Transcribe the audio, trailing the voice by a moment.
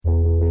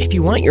If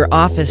you want your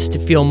office to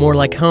feel more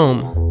like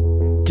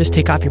home, just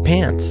take off your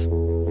pants.